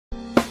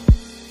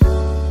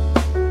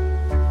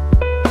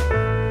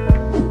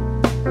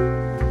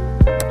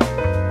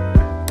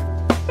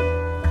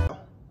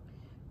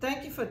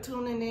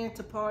tuning in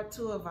to part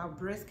 2 of our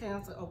breast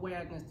cancer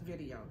awareness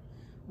video.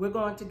 We're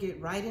going to get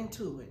right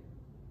into it.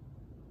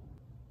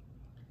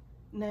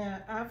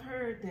 Now, I've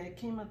heard that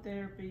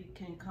chemotherapy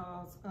can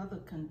cause other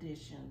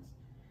conditions.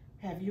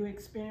 Have you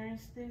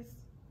experienced this?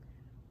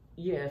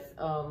 Yes.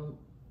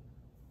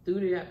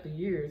 Throughout the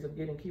years of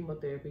getting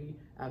chemotherapy,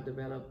 I've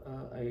developed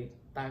a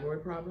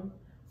thyroid problem.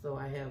 So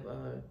I have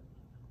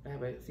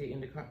see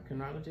an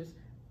endocrinologist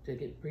to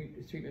get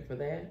treatment for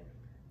that.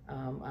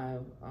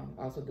 I've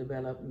also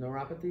developed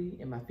neuropathy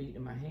in my feet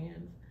and my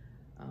hands.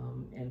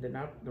 And the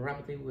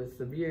neuropathy was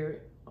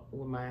severe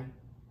when my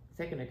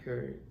second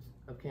occurrence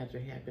of cancer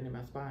happened in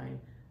my spine.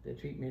 The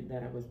treatment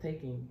that I was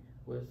taking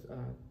was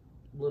a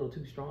little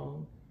too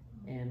strong,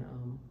 and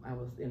I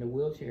was in a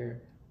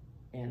wheelchair,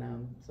 and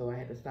so I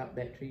had to stop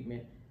that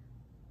treatment.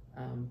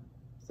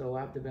 So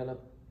I've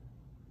developed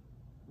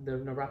the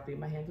neuropathy in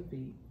my hands and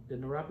feet. The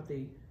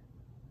neuropathy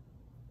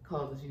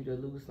causes you to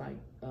lose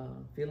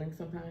feelings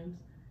sometimes.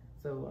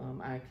 So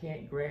I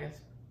can't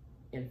grasp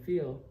and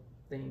feel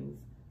things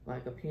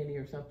like a penny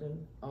or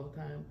something all the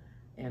time.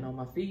 And on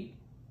my feet,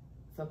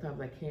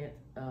 sometimes I can't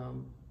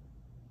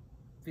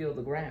feel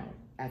the ground.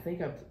 I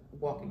think I'm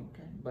walking,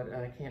 okay, but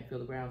I can't feel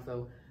the ground.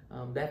 So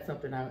that's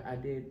something I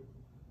did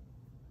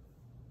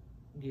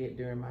get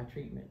during my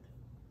treatment.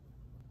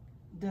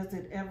 Does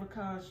it ever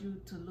cause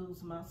you to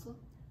lose muscle?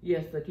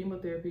 Yes, the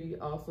chemotherapy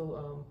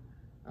also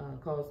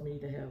caused me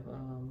to have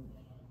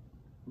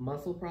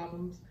muscle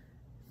problems.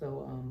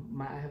 So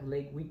I have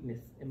leg weakness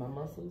in my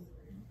muscles,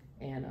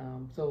 and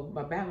so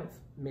my balance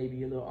may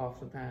be a little off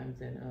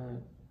sometimes,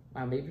 and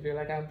I maybe feel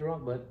like I'm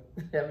drunk, but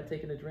I haven't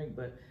taken a drink.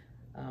 But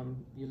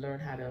you learn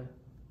how to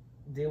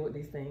deal with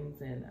these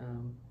things and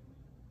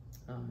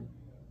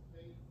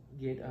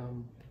get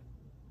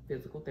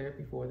physical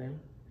therapy for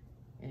them,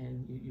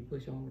 and you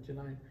push on with your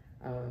life.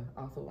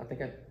 Also, I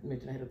think I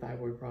mentioned I had a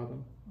thyroid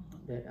problem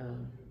that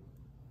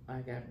I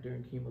got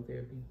during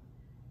chemotherapy,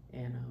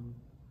 and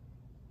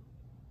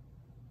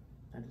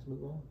I just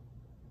move on.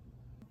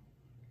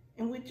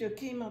 And with your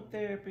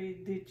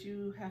chemotherapy, did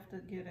you have to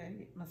get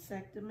a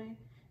mastectomy?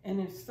 And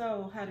if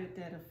so, how did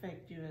that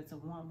affect you as a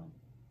woman?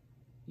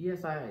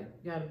 Yes, I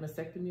got a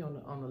mastectomy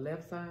on the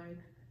left side.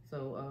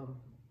 So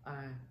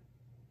I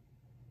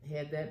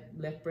had that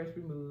left breast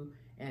removed,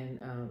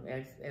 and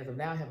as of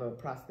now, I have a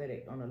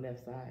prosthetic on the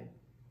left side.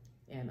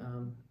 And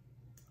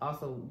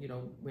also,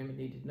 women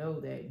need to know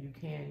that you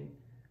can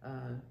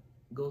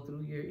go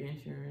through your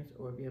insurance,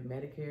 or if you have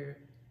Medicare,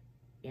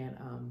 and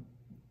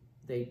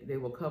they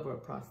will cover a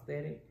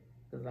prosthetic,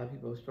 because a lot of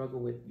people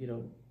struggle with,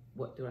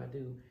 what do I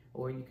do?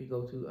 Or you could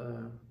go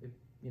to, if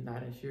you're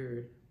not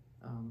insured,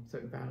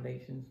 certain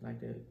foundations like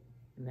the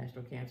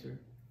National Cancer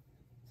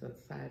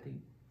Society,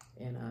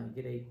 and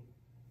get a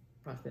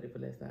prosthetic for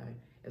that side.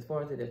 As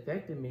far as it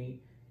affected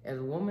me as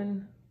a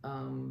woman,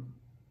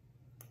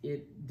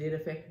 it did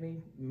affect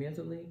me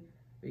mentally,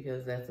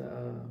 because that's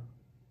a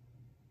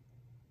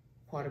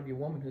part of your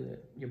womanhood,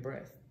 your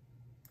breast.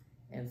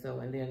 And so,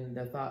 and then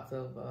the thoughts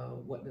of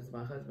what does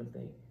my husband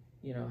think?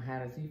 How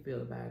does he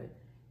feel about it?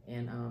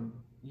 And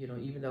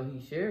even though he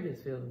shared his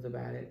feelings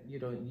about it, you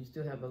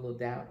still have a little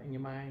doubt in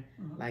your mind.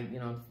 Like,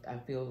 I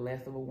feel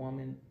less of a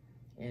woman,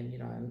 and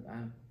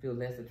I feel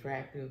less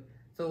attractive.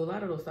 So a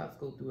lot of those thoughts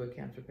go through a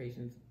cancer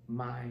patient's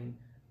mind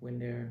when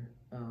they're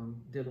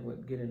dealing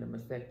with getting a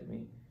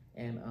mastectomy.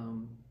 And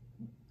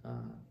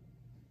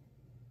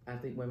I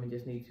think women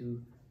just need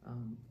to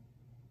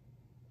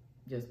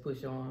just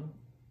push on,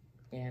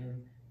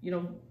 and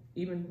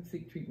even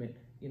seek treatment,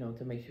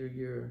 to make sure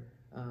you're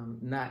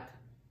not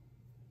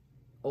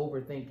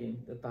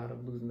overthinking the thought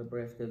of losing the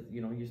breast, because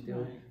you're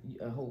still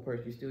a whole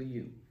person, you're still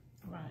you.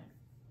 Right.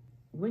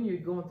 When you're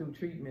going through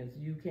treatments,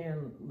 you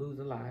can lose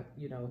a lot.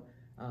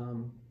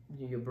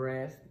 Your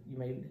breast, you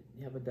may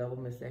have a double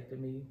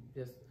mastectomy,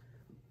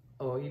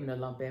 or even a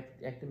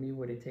lumpectomy,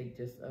 where they take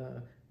just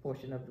a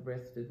portion of the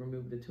breast to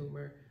remove the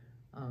tumor.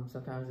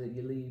 Sometimes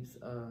it leaves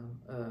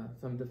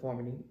some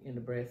deformity in the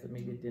breast, that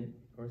maybe it didn't,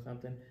 or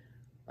something.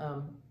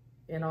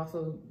 And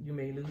also, you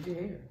may lose your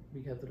hair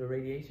because of the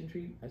radiation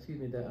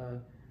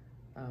the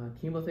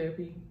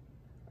chemotherapy.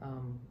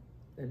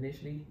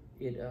 Initially,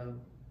 it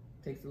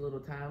takes a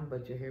little time,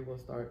 but your hair will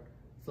start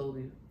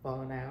slowly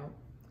falling out.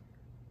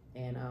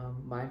 And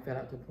mine fell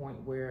out to a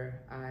point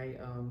where I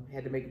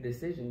had to make a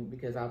decision,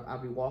 because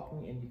I'll be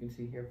walking and you can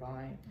see hair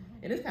flying.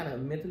 And it's kind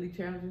of mentally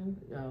challenging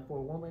for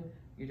a woman.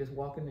 You're just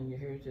walking and your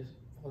hair is just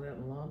falling out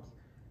in lumps.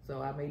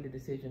 So I made the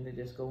decision to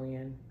just go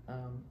in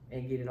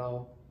and get it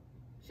all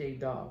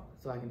shaved off,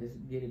 so I can just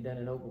get it done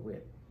and over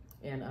with.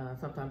 And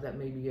sometimes that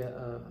may be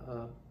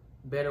a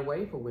better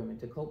way for women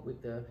to cope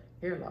with the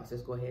hair loss.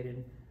 Just go ahead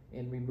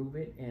and remove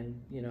it,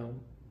 and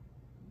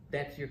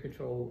that's your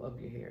control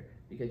of your hair,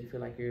 because you feel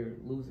like you're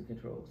losing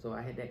control. So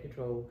I had that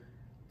control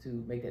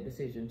to make that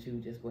decision to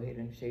just go ahead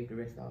and shave the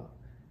rest off.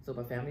 So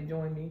my family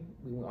joined me.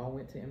 We all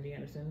went to MD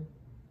Anderson,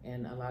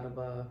 and a lot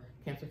of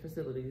cancer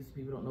facilities,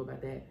 people don't know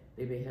about that.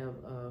 They may have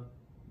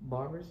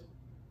barbers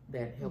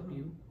that help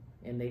you,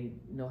 and they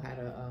know how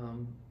to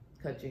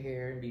cut your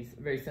hair and be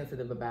very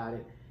sensitive about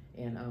it.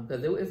 And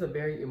because it was a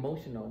very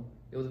emotional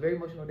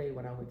day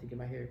when I went to get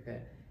my hair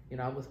cut. You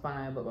know, I was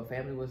fine, but my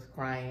family was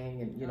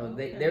crying, and you know,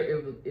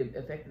 it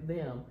affected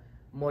them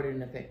more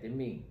than it affected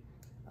me.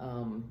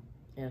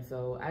 And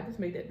so I just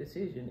made that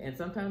decision. And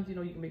sometimes, you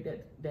know, you can make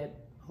that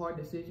hard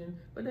decision,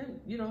 but then,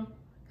 you know,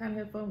 kind of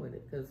have fun with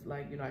it. Because,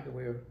 like, you know, I can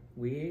wear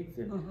wigs,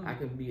 and I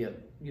can be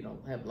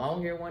have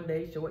long hair one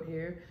day, short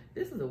hair.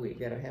 This is a wig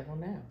that I have on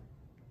now.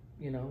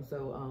 You know,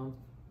 so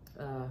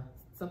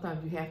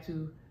sometimes you have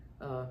to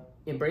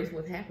embrace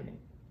what's happening,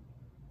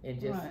 and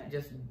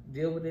just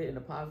deal with it in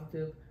a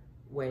positive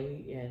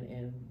way,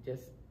 and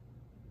just,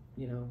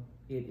 you know,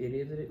 it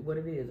is what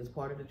it is. It's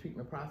part of the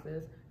treatment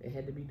process. It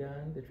had to be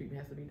done. The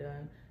treatment has to be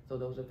done. So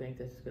those are things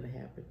that's going to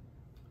happen.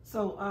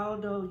 So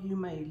although you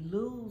may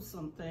lose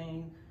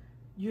something,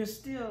 you're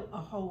still a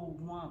whole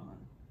woman.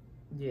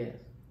 Yes.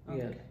 Okay.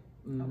 Yes.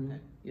 Okay.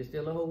 You're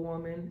still a whole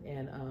woman,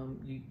 and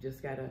you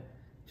just gotta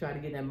try to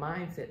get that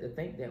mindset to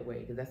think that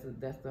way, because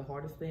that's the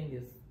hardest thing,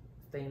 is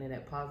staying in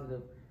that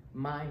positive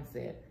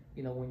mindset.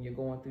 You know, when you're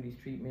going through these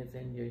treatments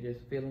and you're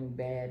just feeling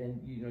bad,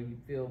 and you know, you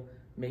feel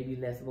maybe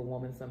less of a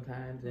woman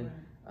sometimes, and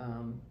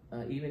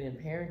even in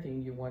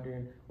parenting, you're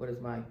wondering, what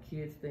does my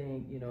kids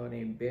think? You know, are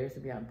they embarrassed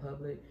to be out in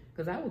public?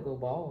 Because I would go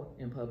bald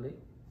in public.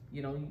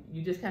 You know,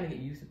 you just kind of get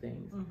used to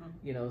things.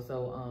 You know,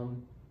 so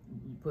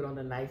you put on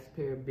a nice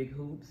pair of big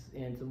hoops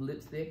and some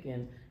lipstick,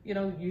 and you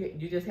know,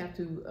 you just have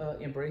to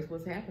embrace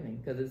what's happening,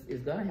 because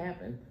it's gonna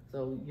happen.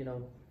 So, you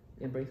know,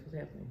 embrace what's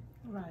happening.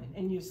 Right,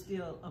 and you're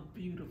still a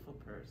beautiful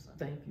person.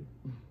 Thank you.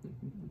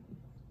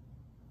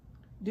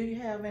 Do you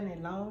have any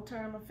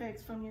long-term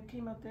effects from your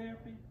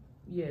chemotherapy?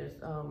 Yes,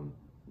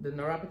 the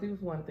neuropathy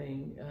was one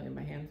thing in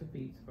my hands and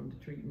feet from the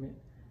treatment,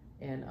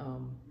 and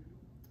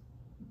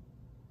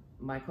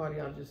my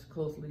cardiologist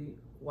closely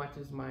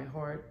watches my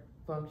heart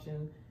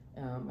function.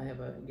 I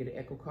get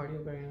an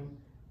echocardiogram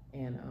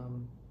and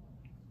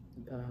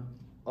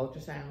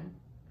ultrasound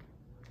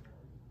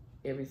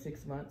every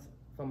 6 months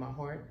for my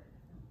heart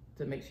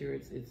to make sure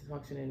it's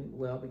functioning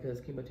well,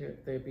 because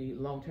chemotherapy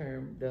long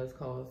term does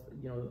cause,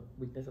 you know,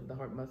 weakness of the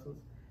heart muscles.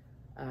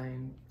 I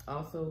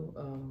also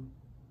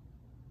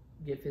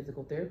get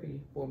physical therapy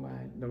for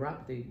my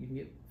neuropathy. You can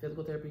get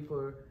physical therapy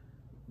for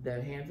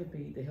the hands and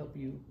feet to help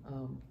you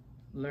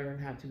learn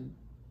how to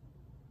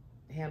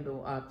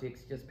handle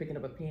objects. Just picking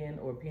up a pen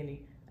or a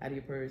penny out of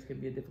your purse can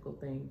be a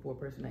difficult thing for a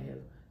person that has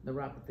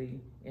neuropathy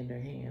in their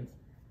hands.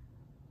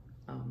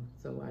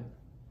 So I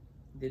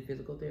did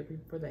physical therapy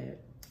for that.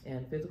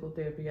 And physical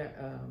therapy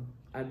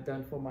I've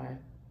done for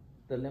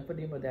the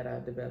lymphedema that I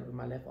developed in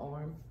my left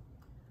arm.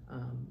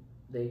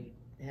 They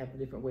have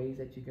different ways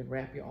that you can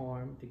wrap your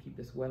arm to keep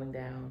the swelling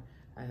down.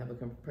 I have a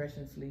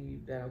compression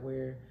sleeve that I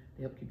wear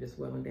to help keep the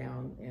swelling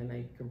down, and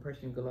a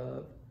compression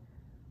glove.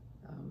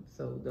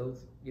 So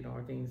those, you know,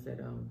 are things that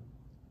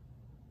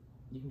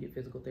you can get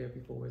physical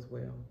therapy for as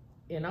well.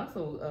 And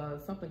also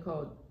something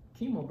called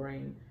chemo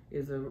brain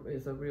is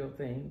a real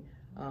thing.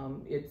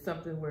 It's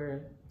something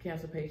where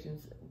cancer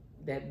patients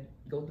that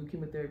go through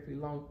chemotherapy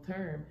long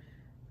term,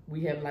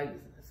 we have like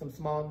some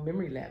small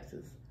memory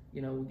lapses.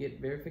 You know, we get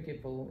very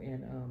forgetful,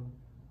 and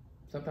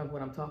sometimes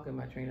when I'm talking,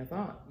 my train of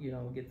thought, you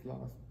know, gets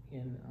lost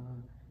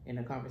in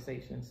a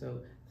conversation.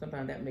 So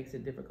sometimes that makes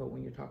it difficult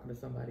when you're talking to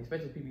somebody,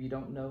 especially people you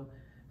don't know.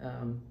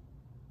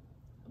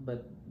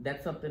 But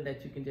that's something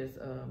that you can just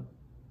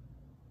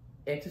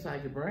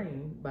exercise your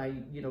brain by,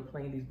 you know,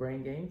 playing these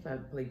brain games. I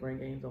play brain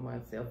games on my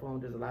cell phone.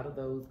 There's a lot of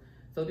those.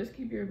 So just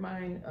keep your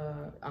mind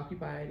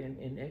occupied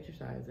and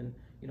exercise, and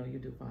you know, you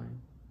do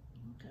fine.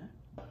 Okay.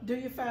 Do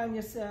you find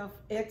yourself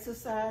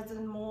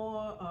exercising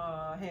more?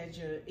 Has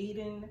your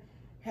eating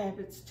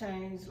habits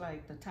changed,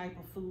 like the type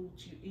of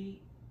foods you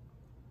eat?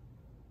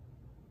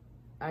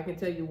 I can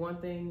tell you one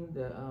thing: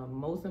 the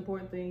most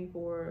important thing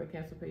for a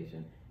cancer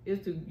patient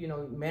is to, you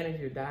know, manage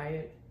your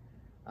diet.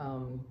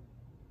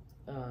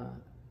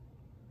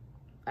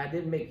 I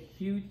didn't make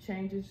huge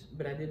changes,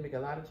 but I did make a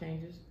lot of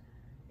changes.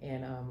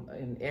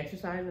 And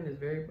exercising is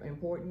very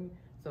important.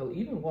 So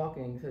even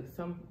walking, because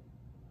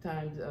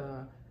sometimes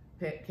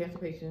cancer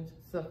patients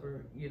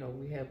suffer, you know,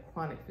 we have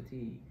chronic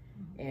fatigue.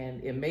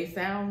 And it may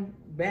sound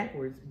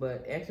backwards,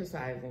 but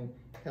exercising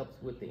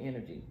helps with the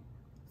energy.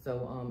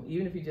 So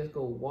even if you just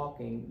go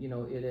walking, you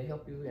know, it'll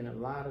help you in a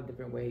lot of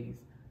different ways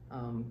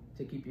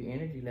to keep your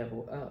energy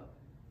level up.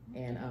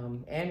 And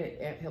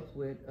it helps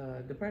with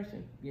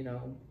depression. You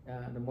know,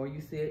 the more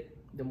you sit,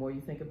 the more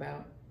you think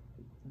about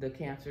the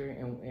cancer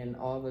and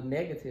all the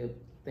negative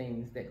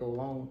things that go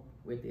along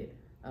with it.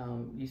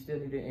 You still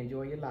need to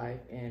enjoy your life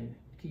and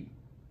keep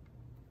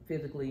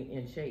physically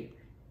in shape,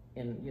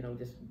 and, you know,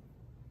 just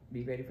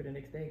be ready for the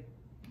next day.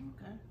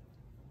 Okay.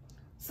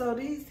 So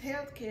these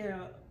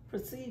healthcare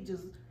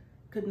procedures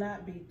could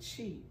not be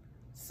cheap.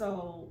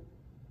 So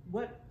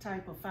what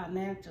type of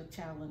financial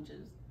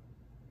challenges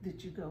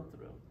did you go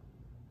through?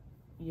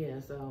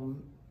 Yes,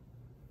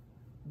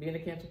 being a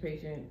cancer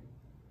patient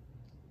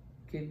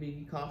could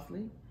be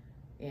costly,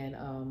 and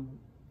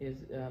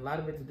a lot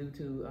of it's due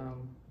to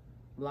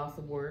loss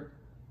of work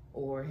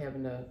or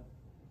having to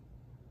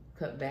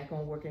cut back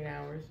on working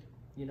hours.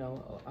 you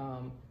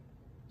know,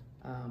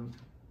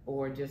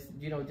 or just,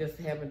 you know, just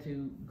having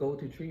to go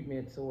to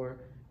treatments or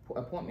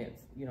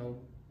appointments, you know,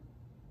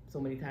 so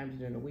many times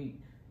during the week.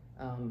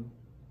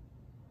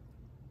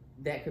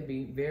 That could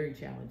be very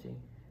challenging.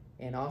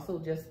 And also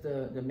just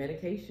the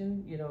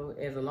medication, you know,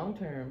 as a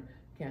long-term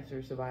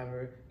cancer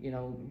survivor, you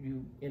know,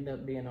 you end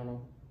up being on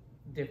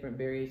different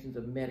variations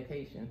of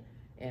medication,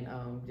 and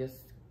just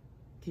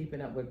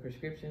keeping up with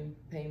prescription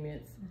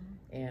payments,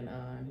 and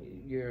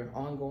your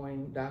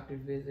ongoing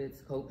doctor's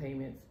visits,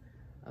 co-payments,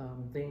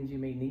 things you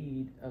may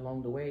need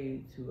along the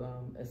way to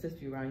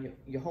assist you around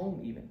your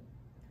home even,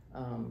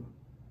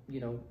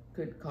 you know,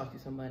 could cost you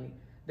some money.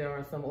 There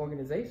are some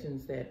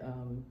organizations that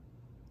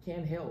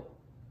can help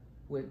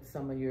with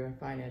some of your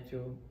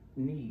financial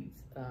needs.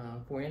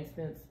 For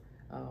instance,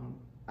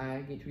 I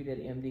get treated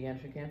at MD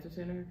Anderson Cancer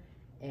Center,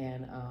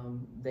 and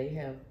they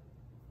have,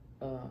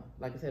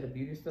 like I said, a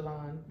beauty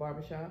salon,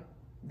 barbershop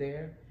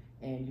there,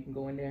 and you can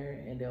go in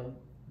there and they'll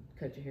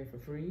cut your hair for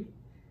free.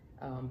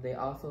 They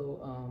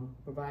also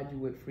provide you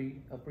with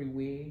a free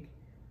wig,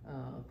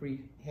 a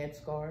free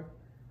headscarf.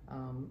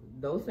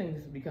 Those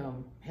things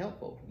become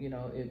helpful. You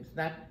know, it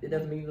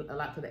doesn't mean a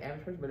lot to the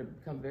average person, but it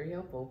becomes very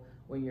helpful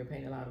when you're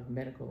paying a lot of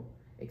medical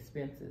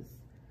expenses.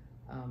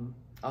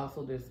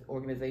 Also, there's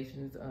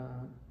organizations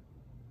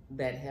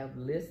that have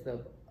lists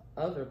of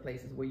other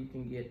places where you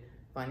can get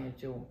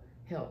financial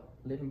help.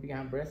 Living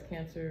Beyond Breast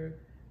Cancer,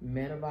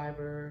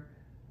 Metaviver,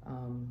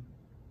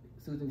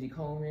 Susan G.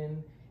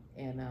 Komen,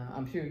 and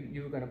I'm sure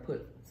you were going to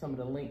put some of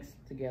the links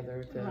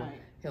together to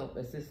help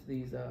assist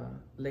these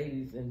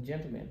ladies and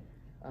gentlemen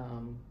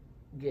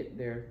get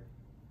their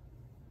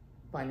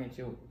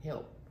financial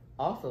help.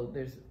 Also,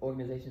 there's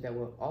organizations that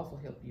will also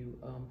help you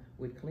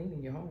with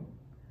cleaning your home.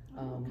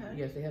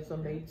 Yes, they have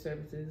some maid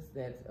services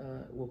that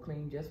will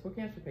clean just for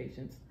cancer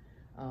patients,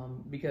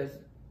 because,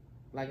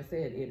 like I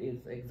said, it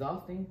is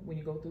exhausting when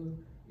you go through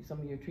some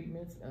of your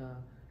treatments,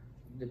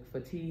 the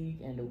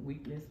fatigue and the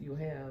weakness you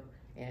have,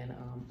 and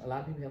a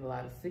lot of people have a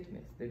lot of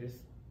sickness. They're just,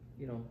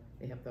 you know,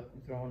 they have to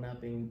be thrown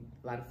up and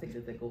a lot of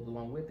sickness that goes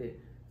along with it.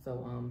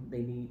 So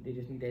they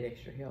just need that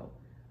extra help.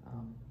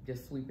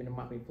 Just sweeping and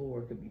mopping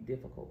floor could be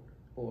difficult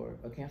for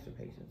a cancer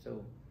patient.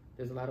 So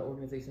there's a lot of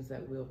organizations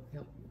that will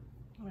help you.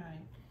 Right.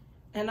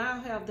 And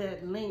I'll have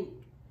that link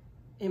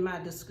in my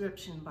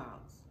description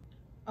box.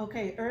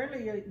 Okay,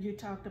 earlier you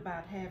talked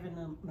about having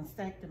a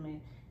mastectomy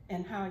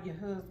and how your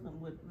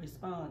husband would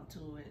respond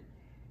to it.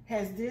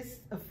 Has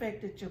this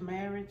affected your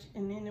marriage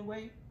in any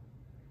way?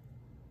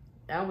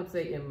 I would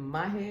say in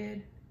my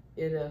head,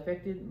 it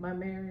affected my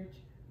marriage,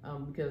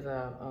 because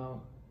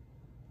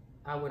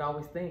I would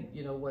always think,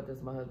 you know, what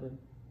does my husband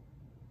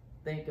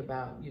think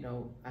about, you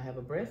know, I have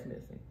a breast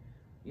missing.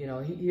 You know,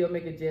 he'll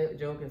make a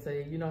joke and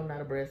say, you know, I'm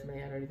not a breast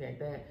man or anything like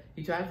that.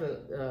 He tries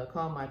to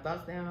calm my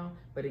thoughts down,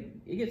 but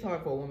it gets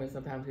hard for a woman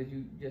sometimes, because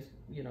you just,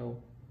 you know,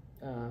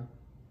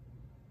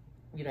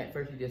 at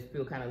first you just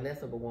feel kind of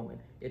less of a woman.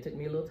 It took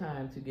me a little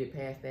time to get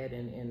past that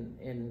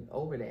and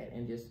over that,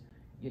 and just,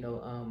 you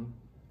know,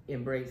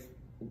 embrace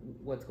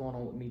what's going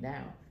on with me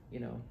now, you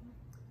know.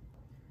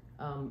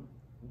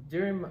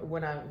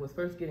 When I was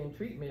first getting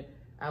treatment,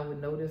 I would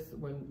notice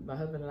when my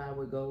husband and I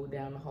would go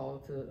down the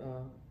hall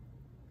to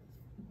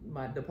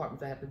my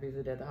departments I have to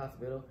visit at the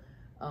hospital,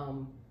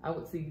 I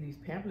would see these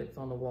pamphlets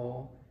on the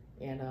wall,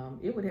 and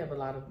it would have a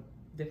lot of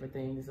different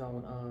things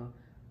on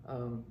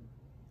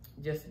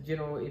just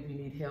general, if you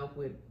need help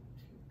with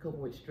coping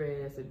with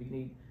stress, if you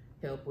need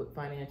help with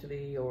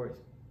financially,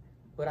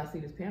 but I see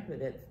this pamphlet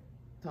that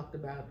talked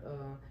about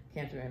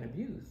cancer and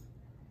abuse,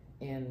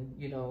 and,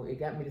 you know, it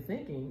got me to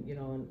thinking, you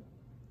know, and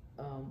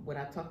when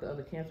I talk to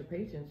other cancer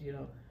patients, you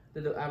know,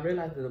 I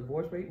realized the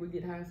divorce rate would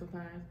get high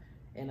sometimes,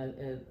 and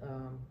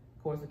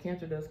of course, the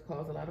cancer does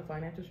cause a lot of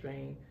financial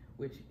strain,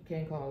 which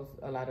can cause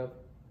a lot of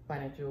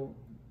financial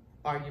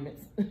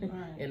arguments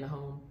in the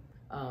home.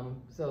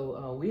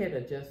 So we had to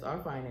adjust our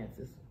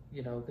finances,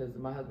 you know, because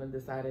my husband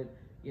decided,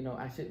 you know,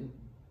 I shouldn't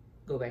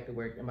go back to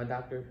work, and my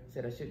doctor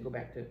said I shouldn't go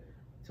back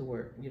to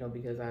work, you know,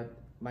 because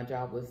my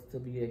job was to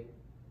be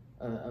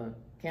a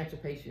cancer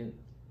patient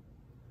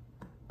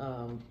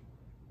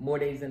more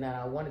days than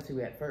I wanted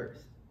to at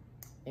first,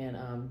 and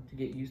to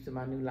get used to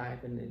my new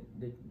life and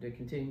the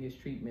continuous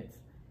treatments.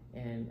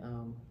 And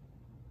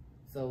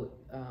so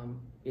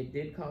it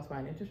did cause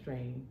financial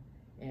strain,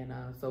 and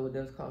so it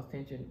does cause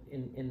tension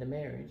in the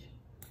marriage.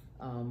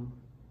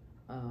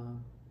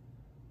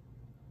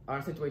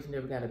 Our situation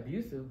never got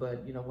abusive,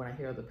 but, you know, when I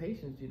hear other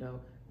patients, you know,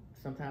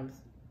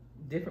 sometimes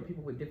different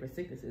people with different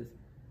sicknesses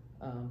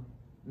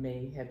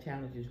may have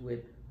challenges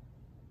with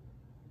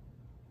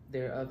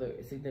their other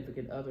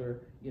significant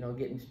other, you know,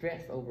 getting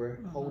stressed over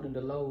holding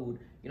the load,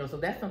 you know. So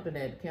that's something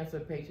that cancer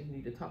patients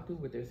need to talk to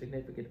with their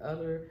significant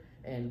other,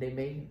 and they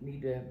may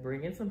need to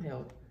bring in some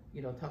help,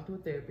 you know, talk to a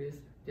therapist,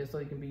 just so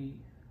you can be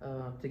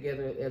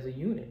together as a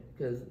unit,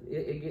 because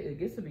it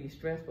gets to be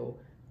stressful,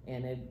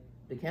 and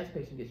the cancer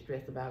patient gets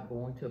stressed about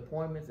going to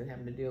appointments and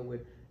having to deal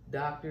with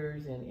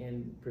doctors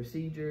and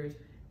procedures.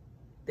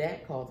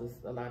 That causes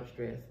a lot of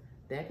stress.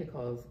 that could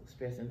cause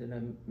stress into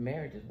the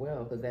marriage as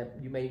well, because that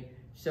you may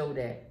show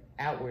that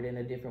outward in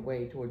a different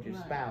way towards your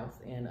spouse.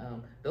 And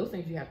those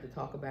things you have to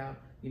talk about,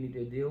 you need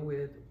to deal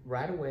with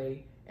right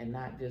away and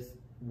not just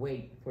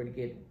wait for it to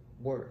get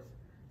worse.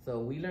 So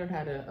we learned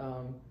how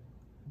to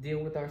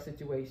deal with our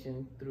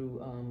situation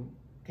through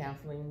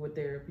counseling with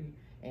therapy.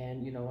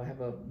 And, you know, I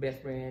have a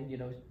best friend, you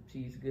know,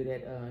 she's good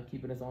at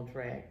keeping us on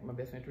track, my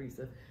best friend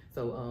Teresa.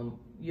 So,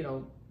 you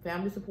know,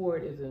 family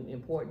support is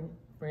important,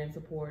 friend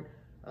support,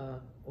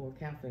 or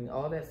counseling,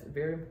 all that's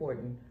very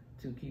important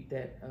to keep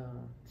that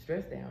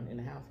stress down in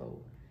the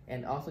household.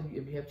 And also,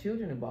 if you have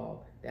children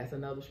involved, that's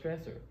another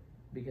stressor,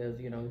 because,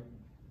 you know,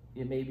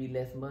 it may be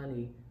less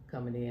money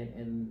coming in,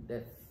 and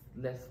that's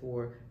less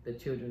for the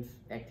children's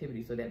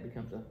activity, so that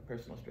becomes a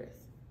personal stress.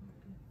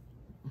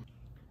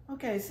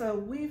 Okay, so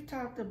we've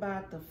talked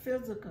about the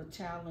physical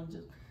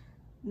challenges.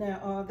 Now,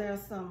 are there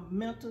some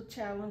mental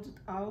challenges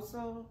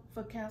also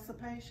for cancer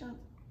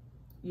patients?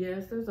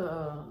 Yes, there's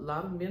a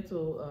lot of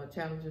mental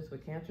challenges for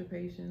cancer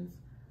patients.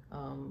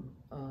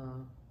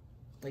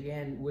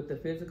 Again, with the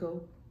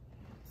physical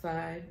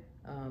side,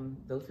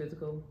 those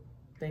physical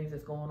things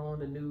that's going on,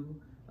 the new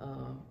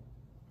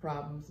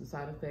problems and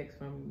side effects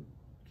from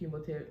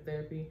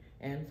chemotherapy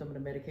and some of the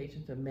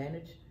medications to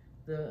manage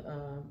the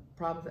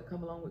problems that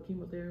come along with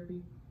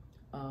chemotherapy.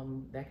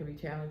 That can be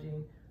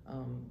challenging.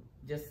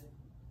 Just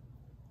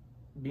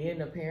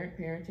being a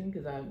parenting,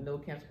 because I know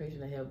cancer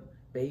patients that have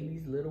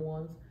babies, little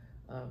ones,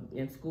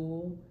 in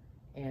school,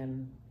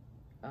 and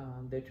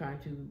they're trying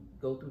to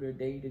go through their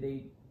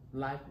day-to-day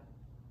life,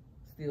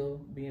 still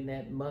being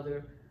that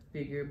mother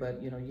figure,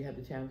 but, you know, you have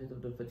the challenges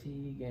of the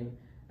fatigue and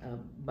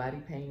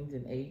body pains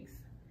and aches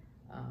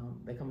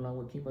that come along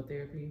with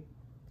chemotherapy.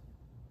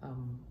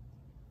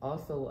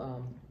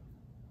 Also,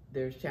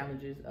 there's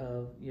challenges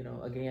of, you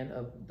know, again,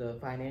 of the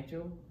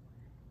financial,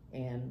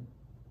 and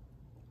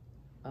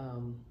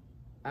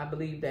I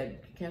believe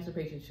that cancer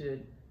patients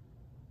should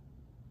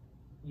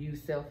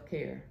use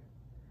self-care.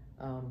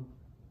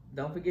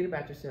 Don't forget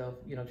about yourself,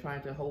 you know,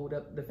 trying to hold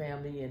up the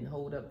family and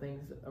hold up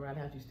things around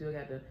the house. You still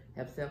got to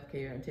have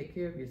self-care and take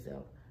care of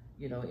yourself,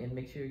 you know, and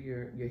make sure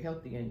you're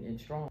healthy and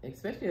strong.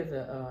 Especially as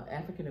a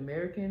African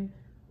American,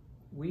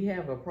 we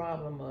have a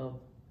problem of,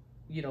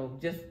 you know,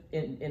 just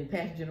in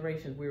past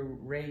generations, we were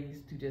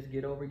raised to just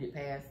get over, get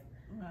past.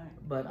 Right.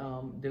 But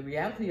the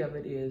reality of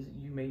it is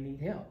you may need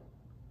help.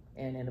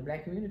 And in the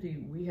Black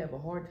community, we have a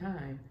hard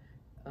time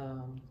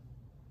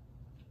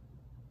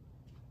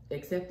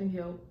accepting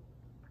help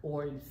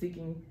or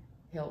seeking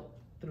help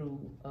through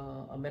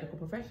a medical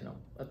professional,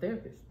 a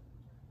therapist.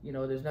 You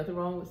know, there's nothing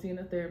wrong with seeing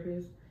a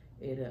therapist.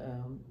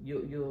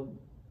 You'll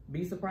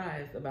be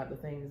surprised about the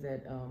things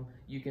that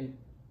you can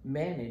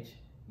manage,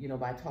 you know,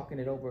 by talking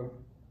it over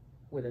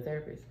with a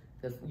therapist.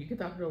 Because you can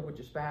talk it over with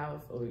your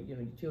spouse or, you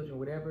know, your children,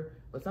 whatever,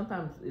 but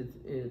sometimes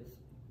it's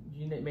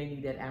you may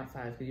need that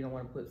outside, because you don't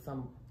want to put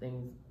some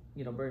things,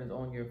 you know, burdens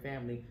on your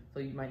family. So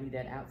you might need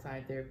that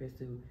outside therapist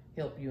to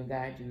help you and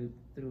guide you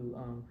through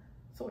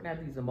sorting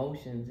out these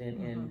emotions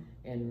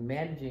and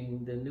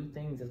managing the new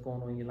things that's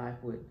going on in your life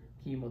with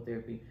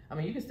chemotherapy. I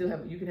mean, you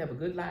can have a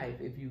good life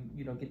if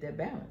you know, get that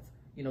balance.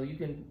 You know, you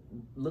can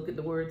look at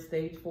the word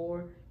stage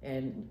 4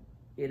 and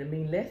it'll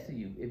mean less to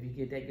you if you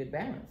get that good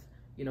balance.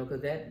 You know,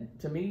 because that,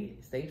 to me,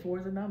 stage 4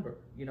 is a number.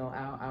 You know,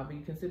 I'll be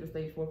considered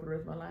stage 4 for the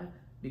rest of my life,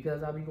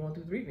 because I'll be going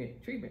through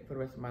treatment for the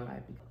rest of my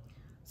life.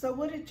 So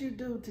what did you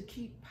do to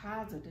keep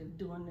positive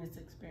during this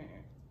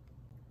experience?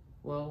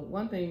 Well,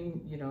 one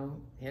thing, you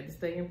know, had to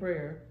stay in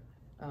prayer,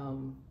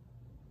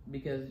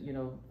 because, you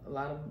know, a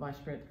lot of my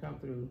strength come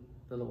through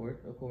the Lord,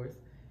 of course.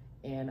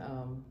 And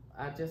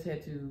I just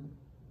had to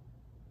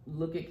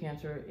look at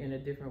cancer in a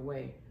different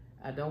way.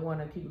 I don't want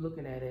to keep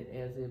looking at it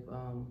as if,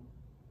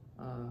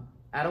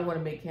 I don't want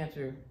to make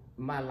cancer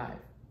my life.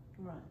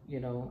 Right. You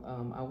know,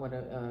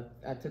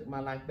 I took my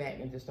life back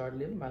and just started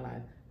living my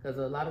life. Because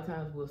a lot of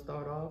times we'll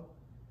start off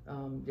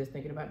just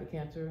thinking about the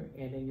cancer,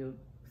 and then you'll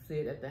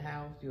sit at the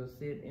house, you'll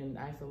sit in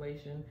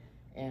isolation,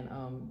 and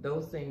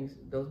those things,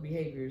 those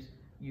behaviors,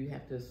 you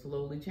have to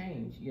slowly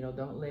change. You know,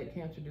 don't let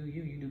cancer do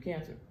you, you do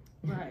cancer.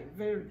 Right,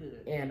 very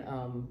good. And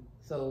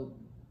so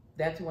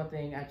that's one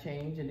thing I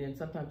changed. And then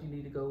sometimes you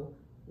need to go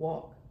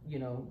walk, you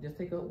know, just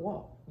take a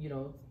walk. You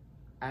know,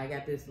 I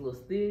got this little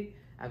stick,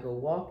 I go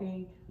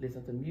walking,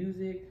 listen to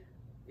music.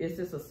 It's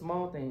just a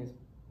small things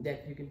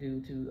that you can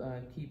do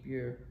to keep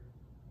your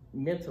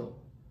mental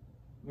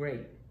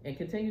great and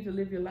continue to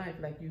live your life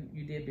like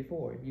you did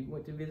before. If you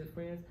went to visit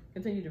friends,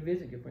 continue to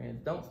visit your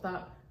friends. Don't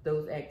stop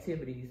those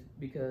activities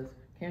because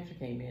cancer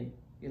came in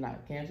your life.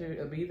 Cancer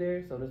will be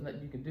there, so there's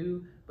nothing you can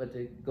do but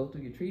to go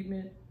through your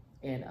treatment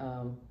and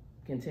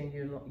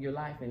continue your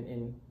life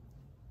and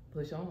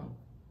push on.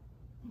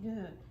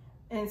 Good.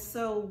 And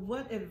so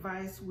what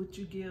advice would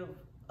you give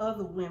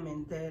other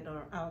women that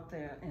are out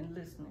there and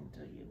listening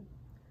to you?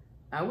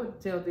 I would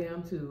tell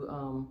them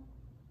to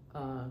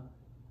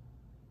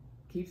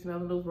keep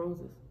smelling those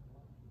roses.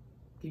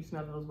 Keep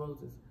smelling those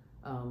roses.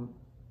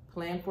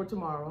 Plan for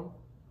tomorrow,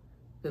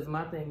 because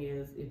my thing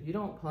is, if you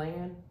don't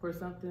plan for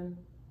something,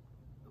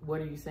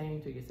 what are you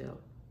saying to yourself?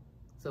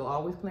 So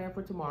always plan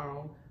for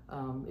tomorrow.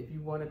 If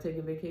you want to take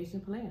a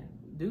vacation, plan,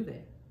 do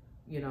that.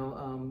 You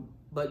know,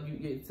 but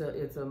it's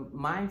a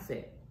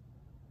mindset,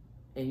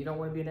 and you don't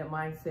want to be in that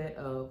mindset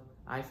of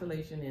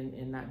isolation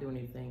and not doing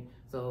anything.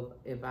 So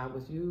if I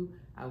was you,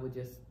 I would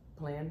just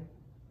plan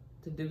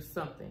to do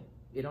something.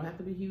 It don't have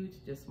to be huge,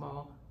 just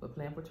small, but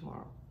plan for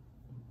tomorrow.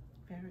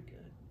 Very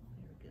good,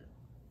 very good.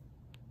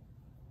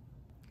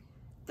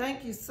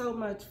 Thank you so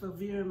much for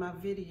viewing my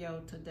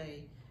video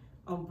today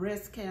on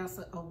breast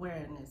cancer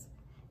awareness.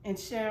 And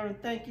Sharon,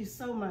 thank you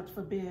so much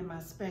for being my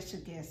special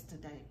guest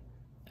today.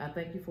 I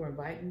thank you for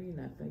inviting me,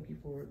 and I thank you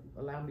for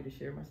allowing me to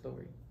share my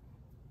story.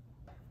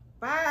 Bye.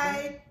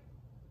 Bye.